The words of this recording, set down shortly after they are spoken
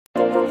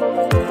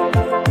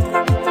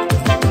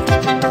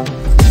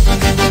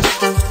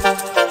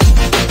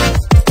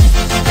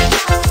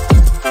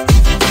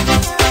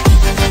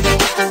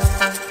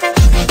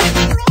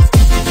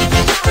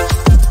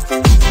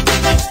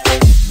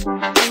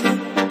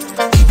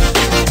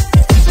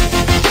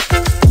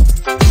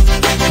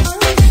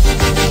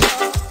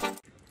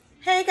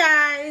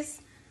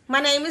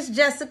My name is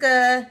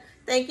Jessica.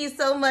 Thank you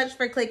so much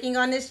for clicking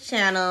on this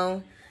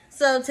channel.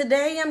 So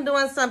today I'm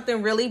doing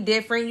something really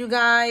different, you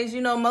guys.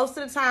 You know, most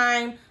of the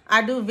time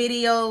I do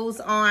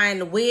videos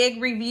on wig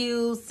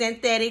reviews,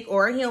 synthetic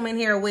or human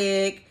hair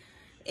wig.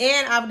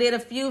 And I've did a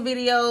few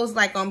videos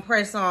like on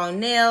press-on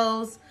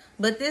nails.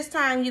 But this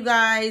time, you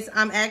guys,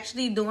 I'm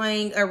actually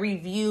doing a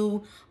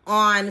review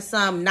on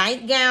some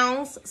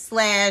nightgowns /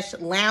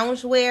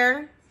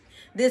 loungewear.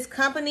 This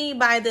company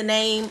by the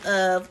name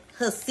of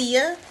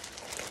HSIA.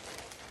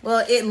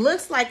 Well, it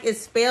looks like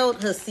it's spelled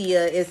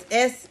HSIA.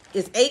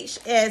 It's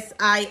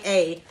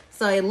HSIA.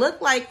 So it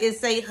looked like it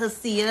say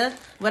HSIA,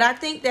 but I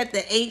think that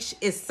the H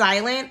is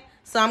silent.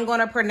 So I'm going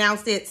to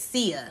pronounce it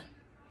Sia.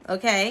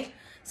 Okay.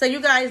 So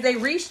you guys, they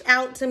reached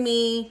out to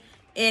me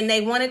and they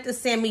wanted to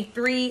send me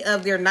 3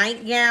 of their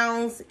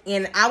nightgowns.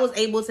 And I was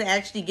able to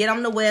actually get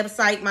on the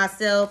website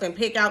myself and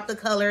pick out the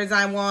colors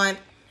I want.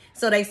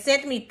 So they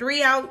sent me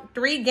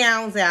 3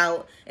 gowns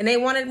out, and they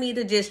wanted me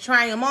to just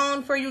try them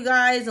on for you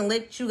guys and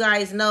let you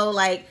guys know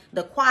like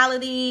the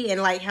quality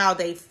and like how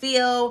they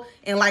feel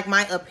and like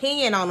my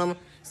opinion on them.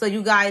 So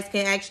you guys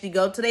can actually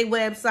go to their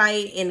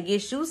website and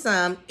get you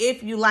some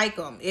if you like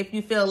them, if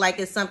you feel like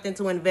it's something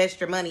to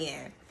invest your money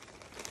in.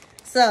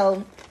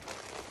 So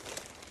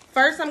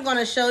first I'm going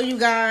to show you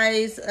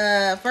guys,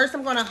 first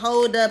I'm going to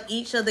hold up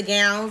each of the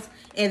gowns.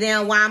 And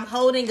then while I'm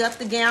holding up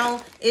the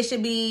gown, it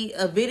should be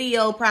a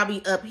video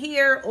probably up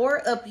here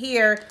or up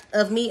here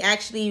of me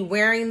actually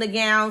wearing the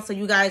gown so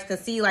you guys can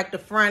see like the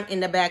front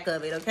and the back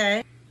of it,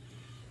 okay?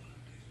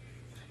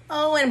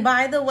 Oh, and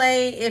by the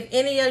way, if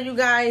any of you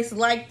guys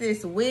like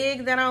this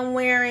wig that I'm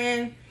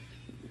wearing,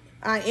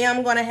 I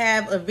am going to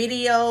have a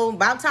video.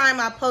 About time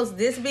I post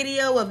this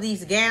video of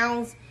these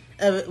gowns,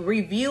 a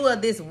review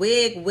of this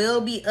wig will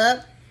be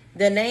up.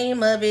 The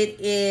name of it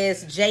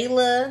is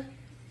Jayla.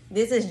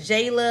 This is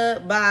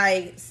Jayla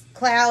by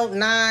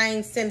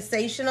Cloud9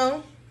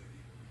 Sensational.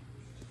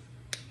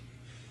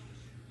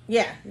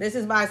 Yeah, this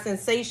is by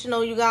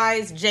Sensational, you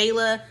guys,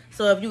 Jayla.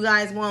 So if you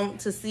guys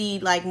want to see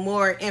like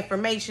more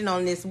information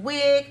on this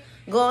wig,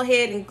 go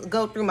ahead and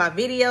go through my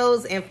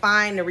videos and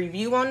find the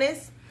review on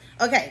this.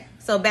 Okay,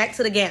 so back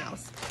to the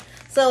gowns.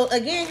 So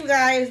again, you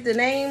guys, the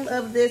name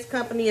of this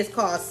company is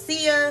called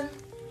Sia.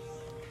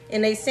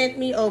 And they sent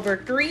me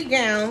over 3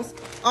 gowns.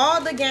 All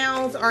the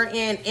gowns are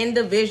in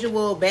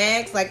individual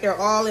bags, like they're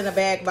all in a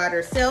bag by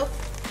themselves.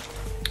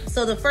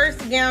 So the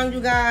first gown,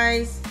 you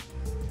guys,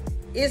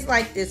 is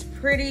like this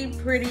pretty,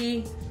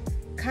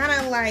 kind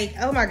of like,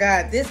 oh my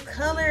God, this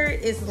color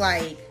is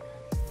like,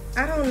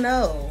 I don't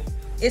know.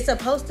 It's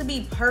supposed to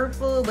be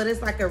purple, but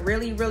it's like a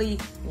really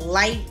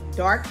light,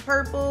 dark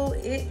purple.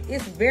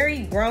 It's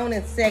very grown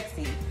and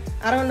sexy.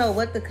 I don't know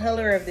what the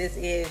color of this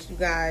is, you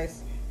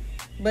guys,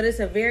 but it's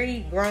a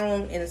very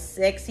grown and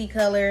sexy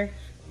color.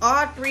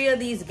 All 3 of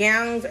these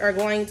gowns are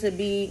going to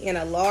be in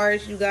a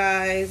large, you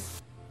guys.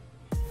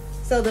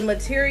 So the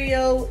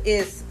material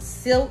is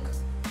silk.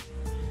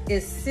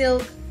 There's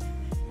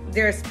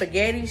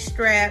spaghetti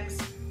straps.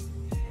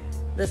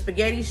 The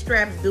spaghetti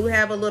straps do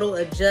have a little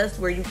adjust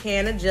where you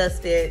can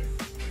adjust it.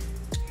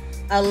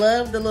 I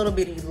love the little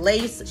bitty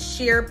lace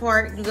sheer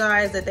part, you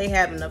guys, that they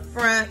have in the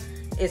front.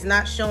 It's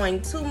not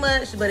showing too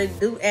much, but it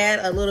do add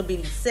a little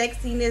bitty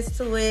sexiness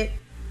to it.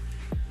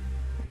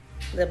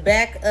 The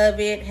back of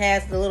it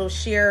has the little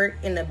sheer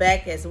in the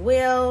back as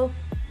well.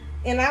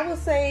 And I would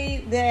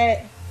say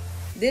that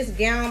this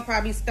gown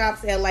probably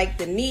stops at like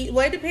the knee.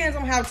 Well, it depends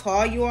on how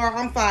tall you are.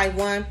 I'm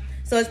 5'1",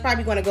 so it's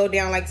probably going to go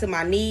down like to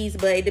my knees.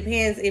 But it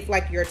depends if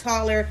like you're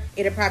taller,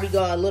 it'll probably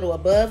go a little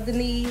above the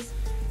knees.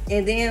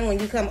 And then when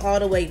you come all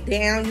the way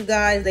down, you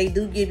guys, they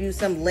do give you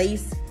some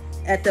lace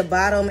at the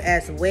bottom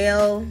as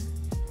well,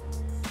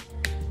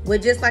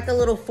 with just like a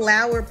little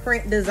flower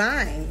print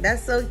design.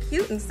 That's so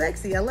cute and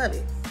sexy. I love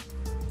it.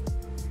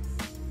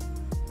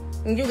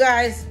 And you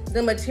guys,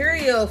 the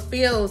material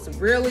feels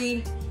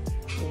really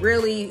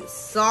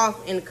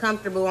soft and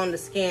comfortable on the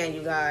skin,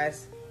 you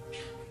guys.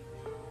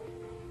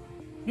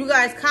 You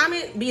guys,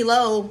 comment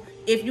below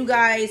if you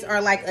guys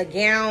are like a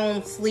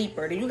gown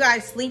sleeper. Do you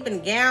guys sleep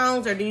in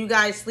gowns, or do you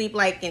guys sleep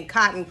like in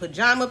cotton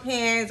pajama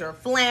pants or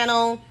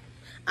flannel?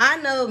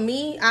 I know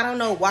me, I don't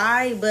know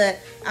why, but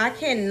I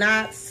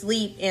cannot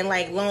sleep in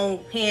like long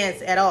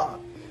pants at all.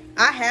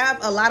 I have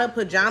a lot of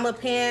pajama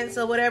pants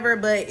or whatever,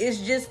 but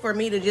it's just for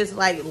me to just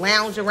like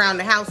lounge around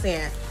the house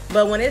in.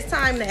 But when it's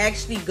time to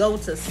actually go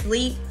to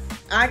sleep,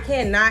 I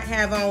cannot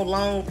have on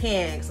long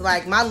pants.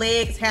 Like my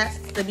legs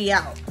have to be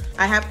out.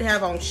 I have to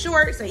have on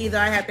shorts, or either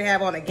I have to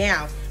have on a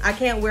gown. I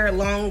can't wear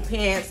long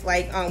pants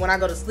like when I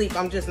go to sleep.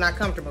 I'm just not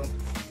comfortable.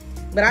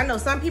 But I know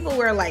some people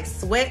wear like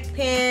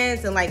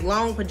sweatpants and like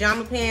long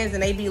pajama pants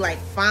and they be like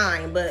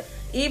fine. But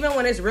even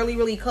when it's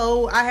really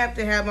cold, I have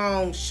to have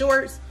on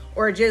shorts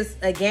or just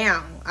a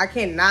gown. I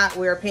cannot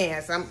wear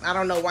pants. I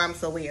don't know why I'm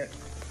so weird.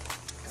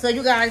 So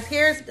you guys,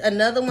 here's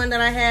another one that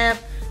I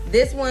have.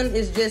 This one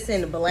is just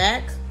in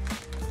black.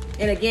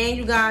 And again,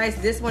 you guys,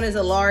 this one is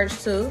a large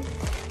too.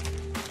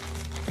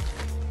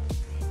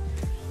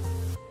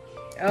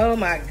 Oh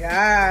my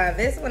God,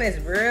 this one is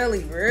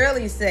really,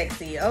 really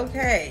sexy.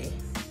 Okay.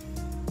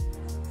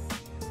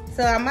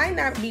 So I might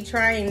not be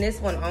trying this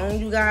one on,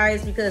 you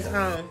guys, because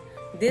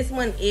this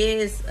one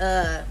is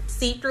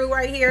see-through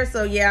right here.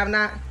 So yeah, I'm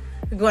not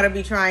going to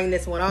be trying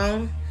this one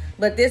on.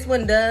 But this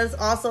one does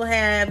also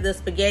have the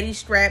spaghetti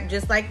strap,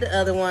 just like the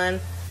other one.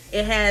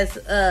 It has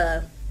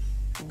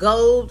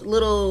gold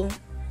little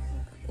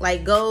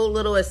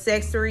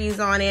accessories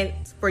on it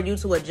for you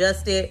to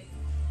adjust it.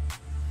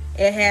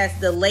 It has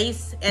the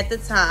lace at the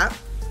top,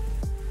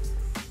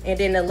 and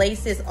then the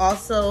lace is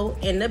also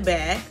in the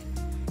back,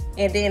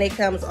 and then it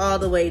comes all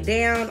the way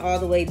down,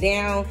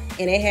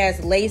 and it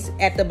has lace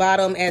at the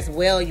bottom as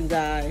well, you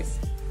guys.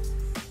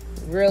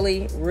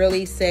 Really,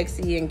 really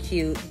sexy and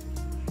cute.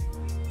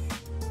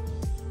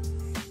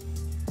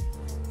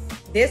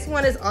 This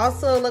one is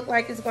also look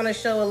like it's going to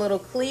show a little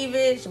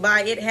cleavage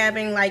by it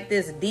having like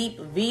this deep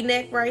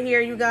V-neck right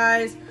here, you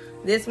guys.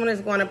 This one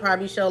is going to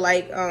probably show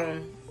like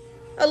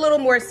a little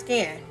more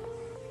skin.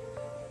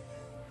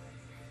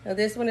 Now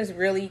this one is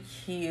really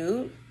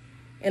cute.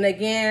 And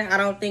again, I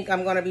don't think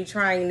I'm going to be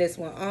trying this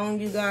one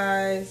on, you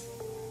guys.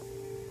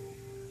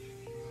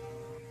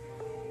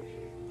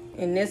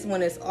 And this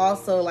one is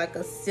also like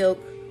a silk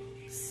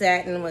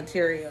satin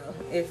material.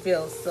 It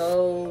feels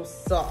so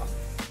soft.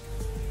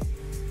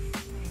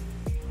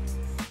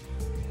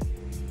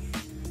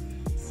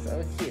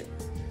 So cute.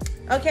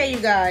 Okay, you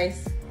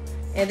guys.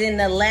 And then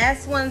the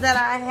last one that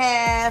I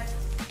have,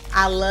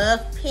 I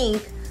love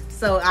pink,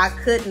 so I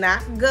could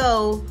not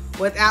go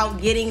without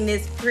getting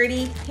this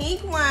pretty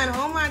pink one.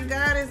 Oh my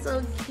God, it's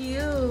so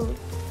cute.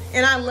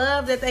 And I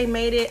love that they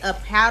made it a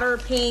powder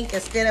pink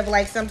instead of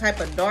like some type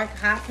of dark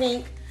hot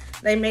pink.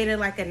 They made it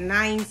like a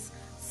nice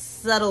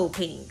subtle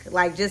pink,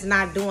 like just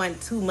not doing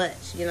too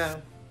much, you know.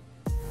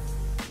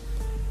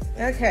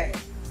 Okay.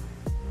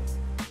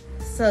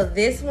 So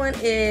this one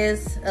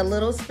is a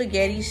little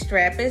spaghetti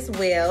strap as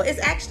well. It's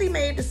actually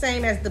made the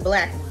same as the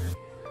black one.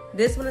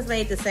 This one is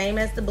made the same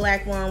as the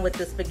black one with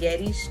the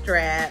spaghetti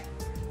strap.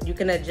 You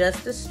can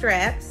adjust the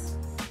straps.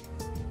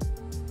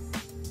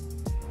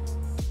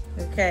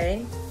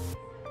 Okay.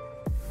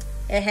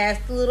 It has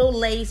the little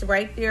lace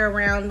right there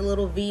around the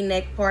little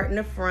V-neck part in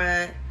the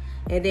front.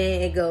 And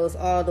then it goes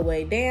all the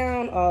way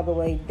down, all the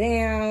way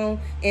down.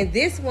 And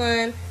this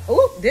one,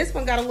 oh, this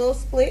one got a little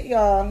split,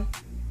 y'all.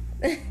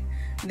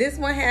 This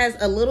one has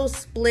a little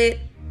split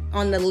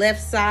on the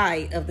left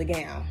side of the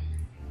gown.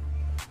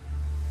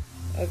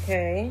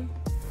 Okay.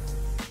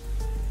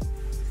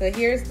 So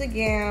here's the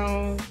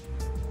gown.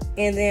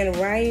 And then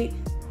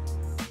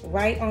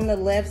right on the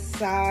left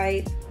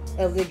side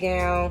of the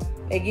gown,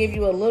 they give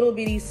you a little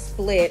bitty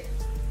split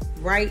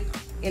right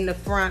in the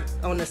front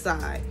on the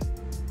side.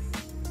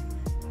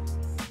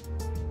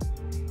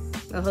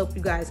 I hope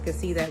you guys can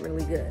see that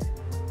really good.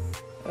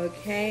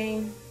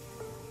 Okay.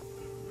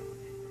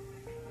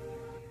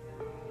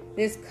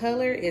 This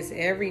color is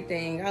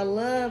everything. I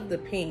love the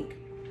pink.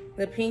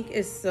 The pink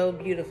is so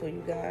beautiful,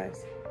 you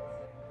guys.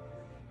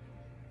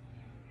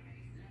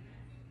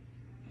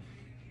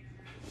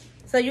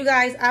 So you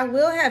guys, I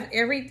will have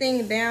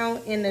everything down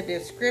in the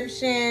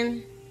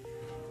description.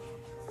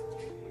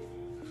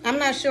 I'm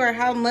not sure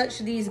how much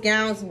these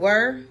gowns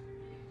were,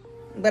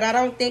 but I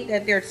don't think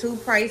that they're too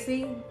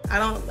pricey.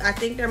 I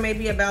think they're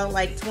maybe about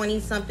like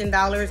 $20-something,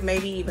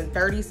 maybe even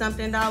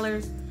 $30-something.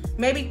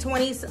 Maybe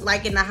 20s,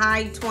 like in the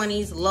high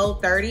 20s, low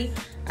 30.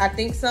 I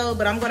think so,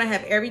 but I'm gonna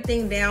have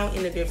everything down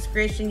in the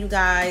description, you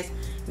guys.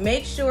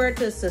 Make sure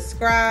to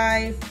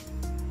subscribe,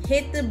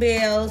 hit the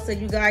bell so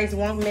you guys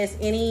won't miss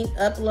any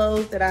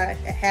uploads that I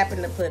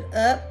happen to put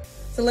up.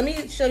 So let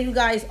me show you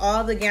guys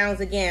all the gowns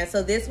again.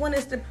 So this one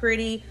is the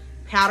pretty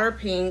powder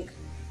pink.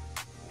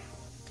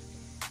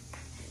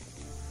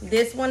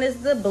 This one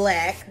is the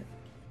black,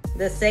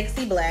 the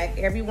sexy black.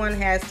 Everyone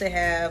has to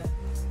have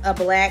a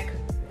black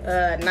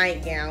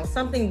nightgown,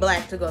 something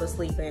black to go to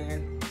sleep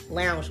in,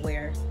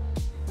 loungewear.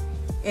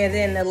 And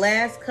then the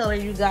last color,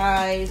 you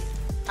guys,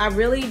 I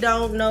really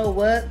don't know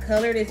what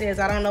color this is.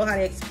 I don't know how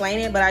to explain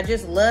it, but I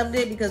just loved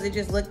it because it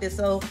just looked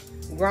so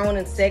grown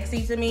and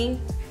sexy to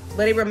me.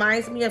 But it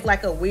reminds me of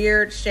like a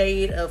weird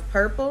shade of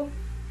purple.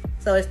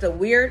 So it's the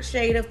weird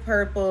shade of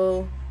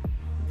purple,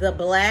 the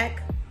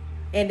black,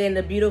 and then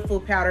the beautiful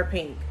powder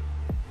pink.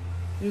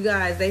 You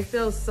guys, they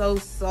feel so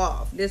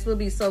soft. This will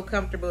be so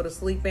comfortable to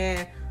sleep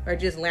in or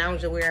just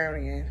lounge around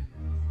in.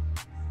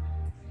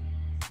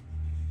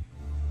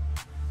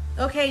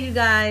 Okay, you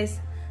guys.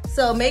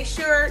 So make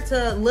sure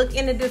to look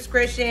in the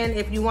description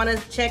if you want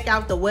to check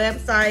out the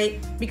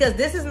website, because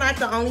this is not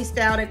the only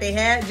style that they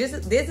have.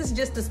 This is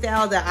just the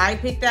style that I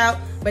picked out,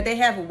 but they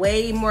have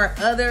way more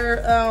other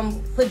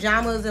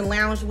pajamas and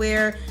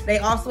loungewear. They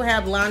also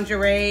have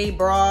lingerie,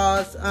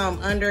 bras,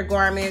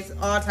 undergarments,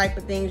 all type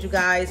of things, you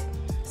guys.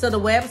 So the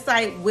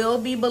website will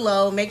be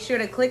below. Make sure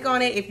to click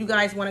on it if you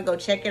guys want to go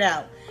check it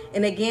out.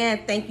 And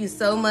again, thank you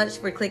so much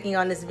for clicking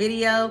on this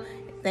video.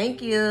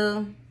 Thank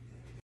you.